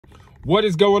What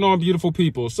is going on, beautiful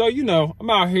people? So, you know, I'm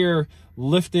out here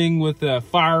lifting with a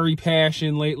fiery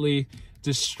passion lately,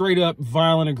 just straight up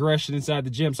violent aggression inside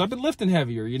the gym. So I've been lifting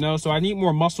heavier, you know, so I need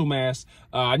more muscle mass.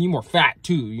 I need more fat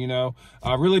too, you know.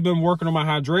 I've really been working on my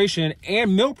hydration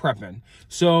and meal prepping.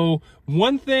 So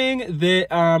one thing that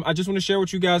I just want to share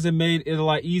with you guys that made it a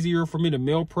lot easier for me to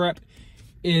meal prep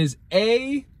is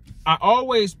I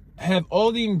always have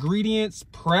all the ingredients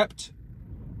prepped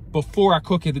before I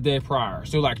cook it the day prior.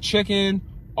 So like chicken,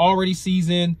 already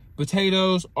seasoned,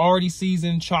 potatoes, already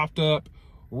seasoned, chopped up,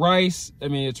 rice, I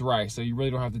mean, it's rice, so you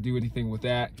really don't have to do anything with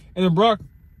that. And then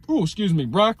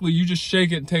broccoli, you just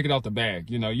shake it and take it out the bag.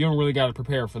 You know, you don't really got to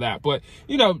prepare for that. But,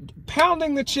 you know,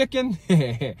 pounding the chicken,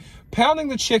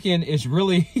 is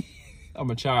really, I'm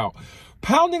a child.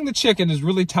 Pounding the chicken is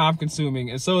really time consuming,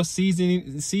 and so is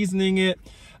seasoning it.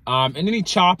 And any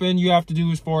chopping you have to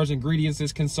do as far as ingredients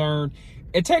is concerned.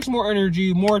 It takes more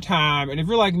energy, more time, and if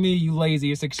you're like me, you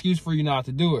lazy, it's an excuse for you not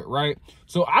to do it, right?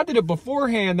 So I did it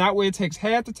beforehand, that way it takes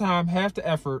half the time, half the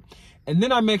effort, and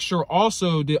then I make sure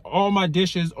also that all my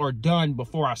dishes are done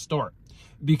before I start.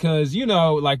 Because, you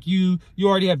know, like you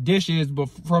already have dishes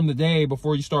from the day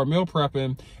before you start meal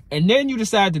prepping, and then you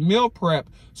decide to meal prep.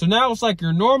 So now it's like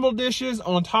your normal dishes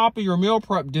on top of your meal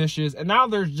prep dishes, and now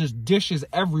there's just dishes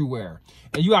everywhere.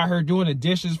 And you out here doing the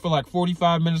dishes for like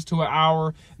 45 minutes to an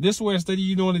hour. This way, instead of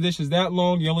you doing the dishes that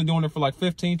long, you're only doing it for like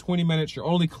 15, 20 minutes. You're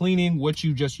only cleaning what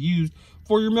you just used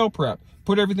for your meal prep.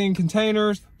 Put everything in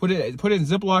containers, put it in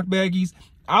Ziploc baggies.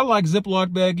 I like Ziploc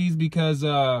baggies because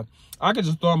I could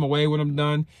just throw them away when I'm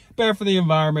done. Bad for the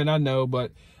environment, I know,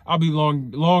 but I'll be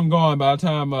long gone by the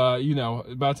time, by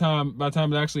the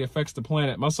time it actually affects the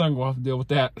planet. My son will have to deal with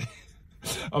that.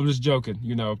 I'm just joking,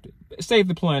 you know, save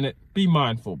the planet, be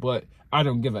mindful, but I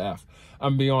don't give a F.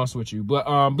 I'm gonna be honest with you. But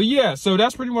yeah, so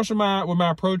that's pretty much what my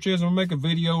approach is. I'm gonna make a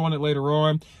video on it later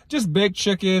on. Just baked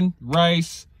chicken,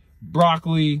 rice,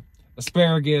 broccoli,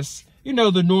 asparagus, you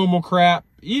know, the normal crap.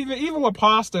 Even with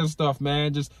pasta and stuff,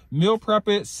 man, just meal prep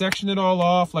it, section it all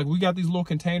off. Like, we got these little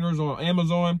containers on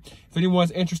Amazon. If anyone's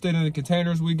interested in the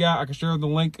containers we got, I can share the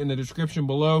link in the description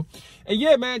below. And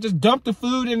yeah, man, just dump the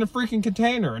food in the freaking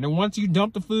container. And then once you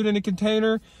dump the food in the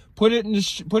container, put it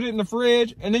in the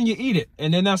fridge, and then you eat it.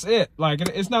 And then that's it. Like,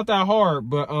 it's not that hard,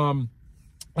 but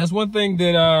that's one thing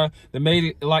that made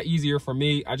it a lot easier for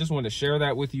me. I just wanted to share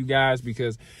that with you guys,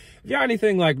 because if you're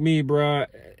anything like me, bruh,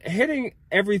 hitting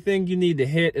everything you need to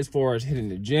hit as far as hitting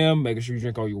the gym, making sure you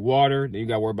drink all your water, then you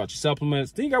got to worry about your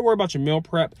supplements, then you got to worry about your meal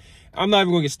prep. I'm not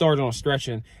even going to get started on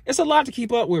stretching. It's a lot to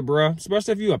keep up with, bruh,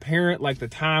 especially if you're a parent. Like, the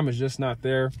time is just not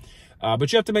there.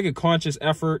 But you have to make a conscious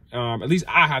effort. At least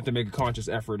I have to make a conscious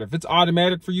effort. If it's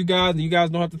automatic for you guys and you guys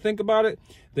don't have to think about it,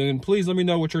 then please let me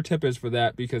know what your tip is for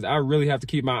that, because I really have to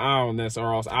keep my eye on this,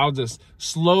 or else I'll just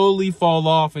slowly fall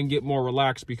off and get more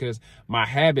relaxed because my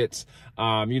habits,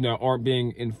 you know, aren't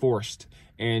being enforced,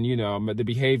 and, you know, the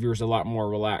behavior is a lot more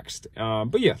relaxed.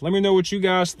 But yeah, let me know what you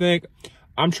guys think.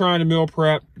 I'm trying to meal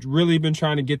prep, really been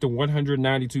trying to get to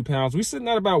 192 pounds. We're sitting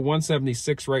at about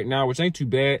 176 right now, which ain't too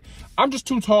bad. I'm just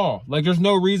too tall. Like, there's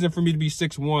no reason for me to be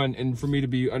 6'1" and for me to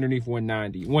be underneath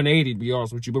 190, 180 to be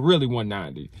honest with you, but really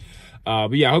 190.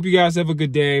 But yeah, I hope you guys have a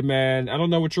good day, man. I don't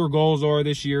know what your goals are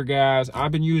this year, guys.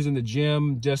 I've been using the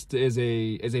gym just as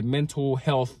a mental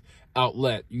health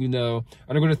outlet, you know.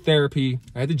 I don't go to therapy.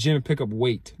 I had the gym and pick up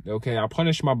weight, okay? I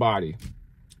punish my body.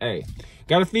 Hey,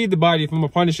 gotta feed the body if I'm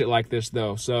gonna punish it like this,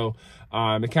 though. So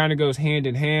it kind of goes hand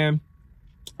in hand.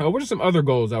 What are some other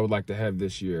goals I would like to have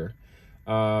this year?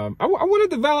 I want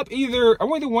to develop I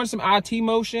want some IT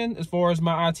motion as far as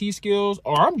my IT skills,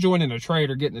 or I'm joining a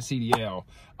trade or getting a CDL.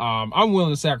 I'm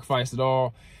willing to sacrifice it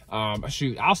all.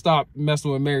 Shoot, I'll stop messing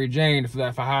with Mary Jane if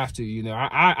I have to, you know.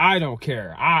 I don't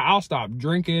care. I'll stop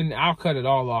drinking. I'll cut it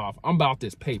all off. I'm about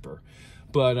this paper.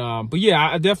 But yeah,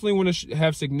 I definitely want to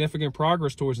have significant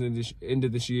progress towards the end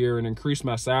of this year and increase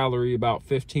my salary about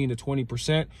 15 to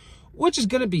 20%, which is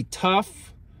going to be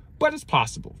tough, but it's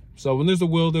possible. So when there's a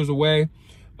will, there's a way.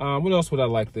 What else would I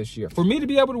like this year? For me to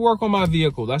be able to work on my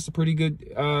vehicle, that's a pretty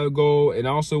good goal. And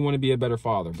I also want to be a better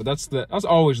father, but that's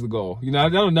always the goal. You know,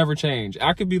 that'll never change.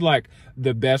 I could be like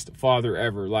the best father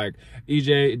ever. Like,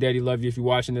 EJ, Daddy, love you if you're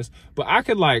watching this. But I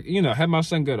could, like, you know, have my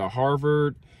son go to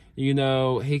Harvard. You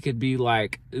know, he could be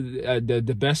like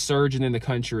the best surgeon in the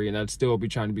country, and I'd still be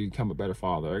trying to become a better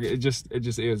father. It just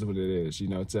is what it is. You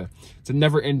know, it's a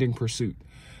never ending pursuit.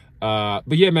 But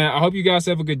yeah, man, I hope you guys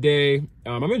have a good day.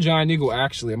 I'm in Giant Eagle,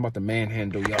 actually. I'm about to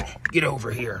manhandle y'all. Get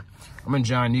over here. I'm in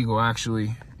Giant Eagle,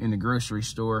 actually, in the grocery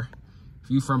store.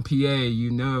 If you from PA,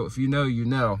 you know. If you know, you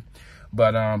know.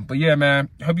 But yeah, man,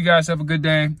 hope you guys have a good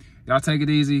day. Y'all take it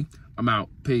easy. I'm out.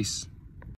 Peace.